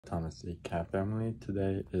Thomas E. Cat Family.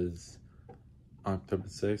 Today is October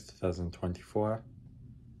 6th, 2024.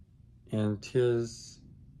 And here's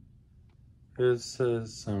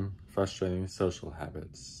some frustrating social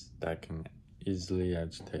habits that can easily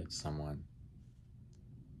agitate someone.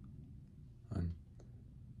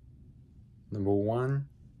 Number one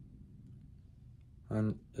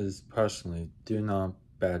is personally, do not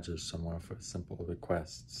badger someone for simple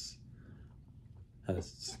requests.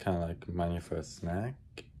 It's kind of like money for a snack.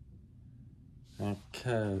 Like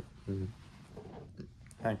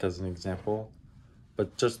as an example,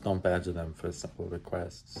 but just don't badger them for simple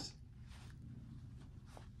requests.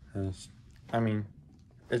 I mean,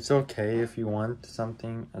 it's okay if you want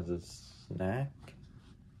something as a snack,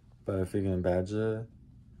 but if you're gonna badger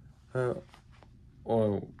her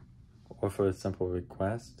or for a simple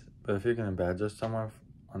request, but if you're gonna badger someone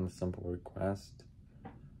on a simple request,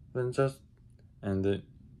 then they're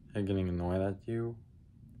getting annoyed at you,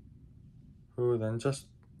 then just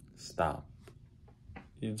stop.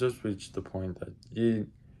 You just reached the point that you're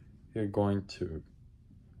going to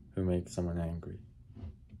make someone angry.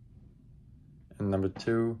 And number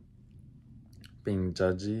two, being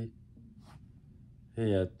judgy.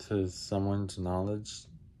 To someone's knowledge,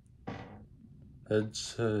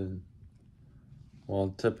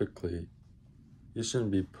 typically, you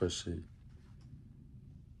shouldn't be pushy.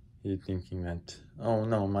 You're thinking that, oh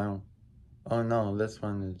no, this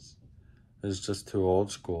one is just too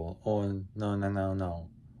old school. Oh, no,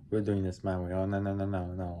 we're doing this my way. Oh,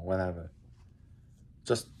 no, whatever.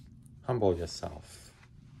 Just humble yourself,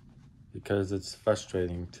 because it's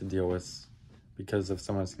frustrating to deal with, because if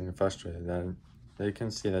someone's getting frustrated, then they can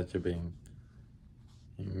see that you're being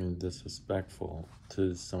disrespectful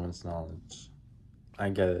to someone's knowledge. I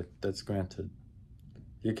get it, that's granted.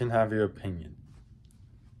 You can have your opinion,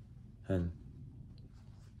 and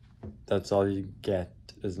that's all you get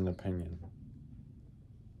is an opinion.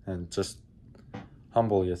 And just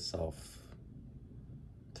humble yourself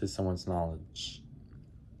to someone's knowledge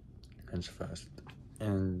first.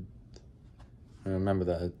 And remember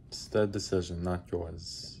that it's their decision, not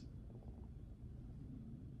yours.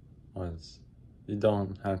 You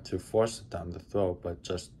don't have to force it down the throat, but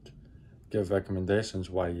just give recommendations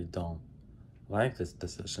why you don't like this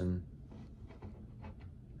decision.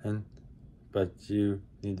 But you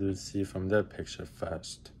need to see from their picture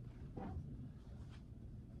first,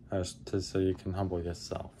 so you can humble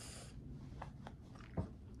yourself.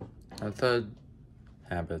 A third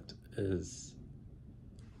habit is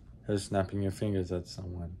snapping your fingers at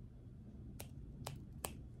someone.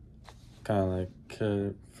 Kind of like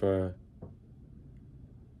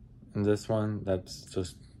in this one,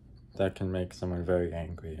 that can make someone very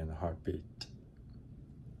angry in a heartbeat.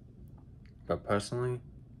 But personally,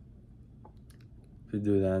 if you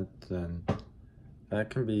do that, then that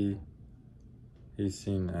can be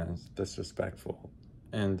seen as disrespectful,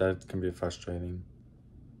 and that can be frustrating.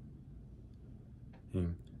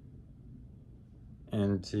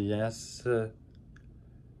 And yes,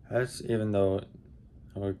 that's even though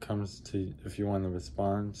when it comes to if you want a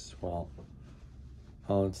response, well,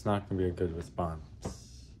 it's not going to be a good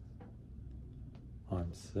response.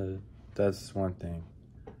 That's one thing.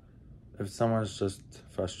 If someone's just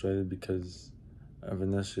frustrated because of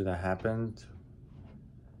an issue that happened,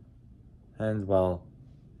 and well,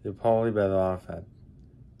 you're probably better off at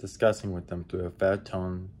discussing with them through a fair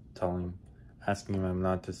tone, asking them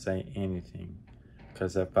not to say anything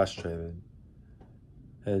because they're frustrated.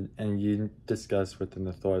 And you discuss with an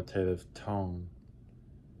authoritative tone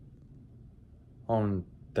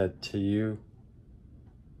that to you,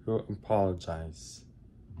 who apologize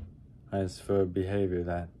as for behavior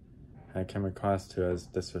that I came across to as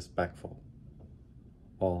disrespectful.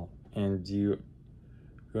 Well, and you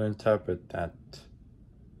interpret that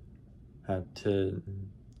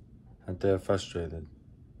they're frustrated.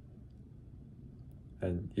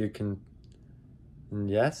 And you can,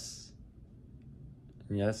 yes,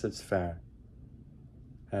 it's fair.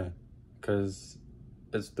 Because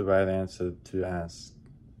it's the right answer to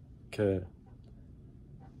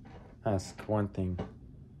ask one thing.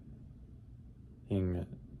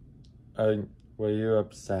 Were you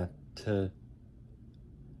upset that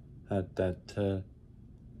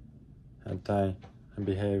I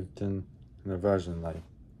behaved in a version like?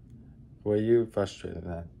 Were you frustrated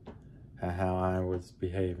at how I was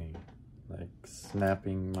behaving, like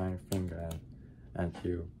snapping my finger at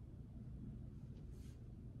you?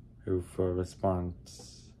 For a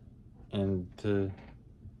response, and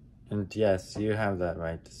yes, you have that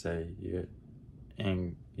right to say you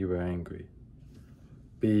were angry.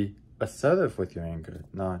 Be assertive with your anger,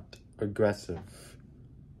 not aggressive.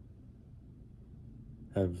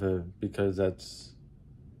 because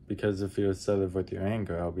if you're assertive with your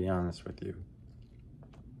anger, I'll be honest with you.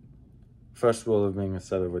 First rule of being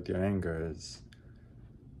assertive with your anger is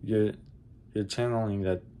you're channeling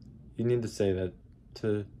that. You need to say that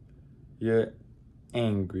you're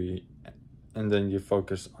angry, and then you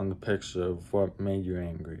focus on the picture of what made you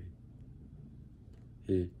angry,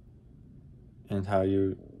 and how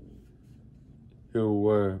you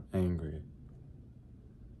were angry,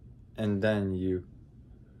 and then you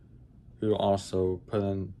also put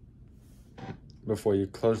in, before you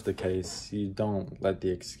close the case, you don't let the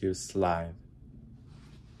excuse slide,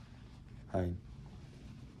 right?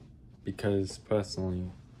 Because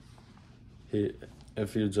personally,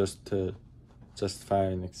 if you just to justify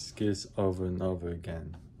an excuse over and over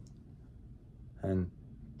again, and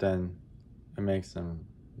then it makes them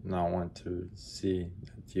not want to see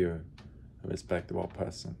that you're a respectable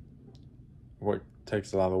person.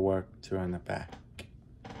 Takes a lot of work to earn it back.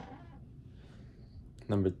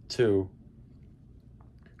 Number 2,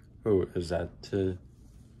 is that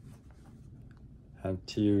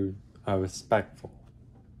you are respectful.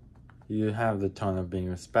 You have the tone of being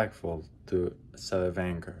respectful to a set of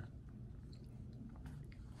anger.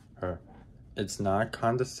 It's not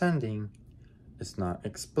condescending, it's not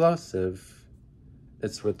explosive,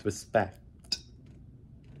 it's with respect.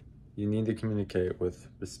 You need to communicate with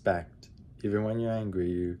respect. Even when you're angry,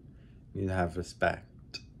 you need to have respect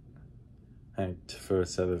for a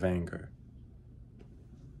set of anger.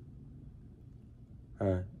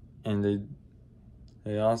 And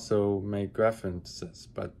they also make references,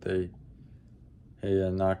 but they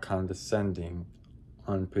are not condescending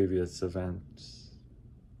on previous events.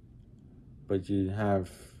 But you have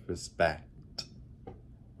respect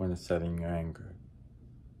when asserting your anger.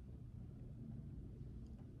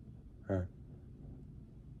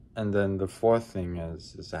 And then the 4th thing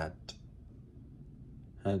is that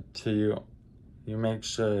you make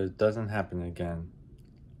sure it doesn't happen again.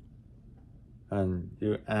 And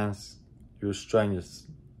you ask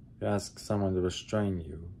someone to restrain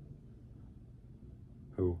you.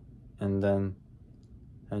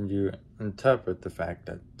 And you interpret the fact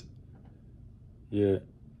that you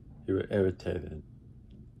were irritated.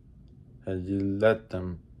 And you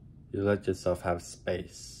let yourself have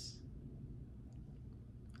space.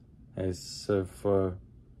 So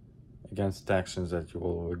against actions that you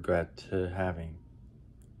will regret having.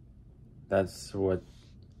 That's what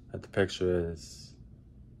the picture is.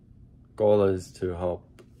 Goal is to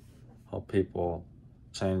help people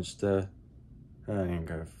change their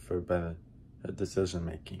anger for better decision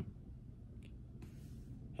making.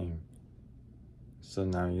 And so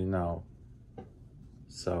now you know.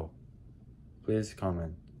 So please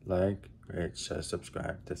comment, like, rate, share,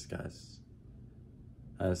 subscribe, discuss,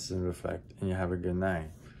 and reflect, and you have a good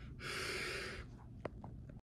night.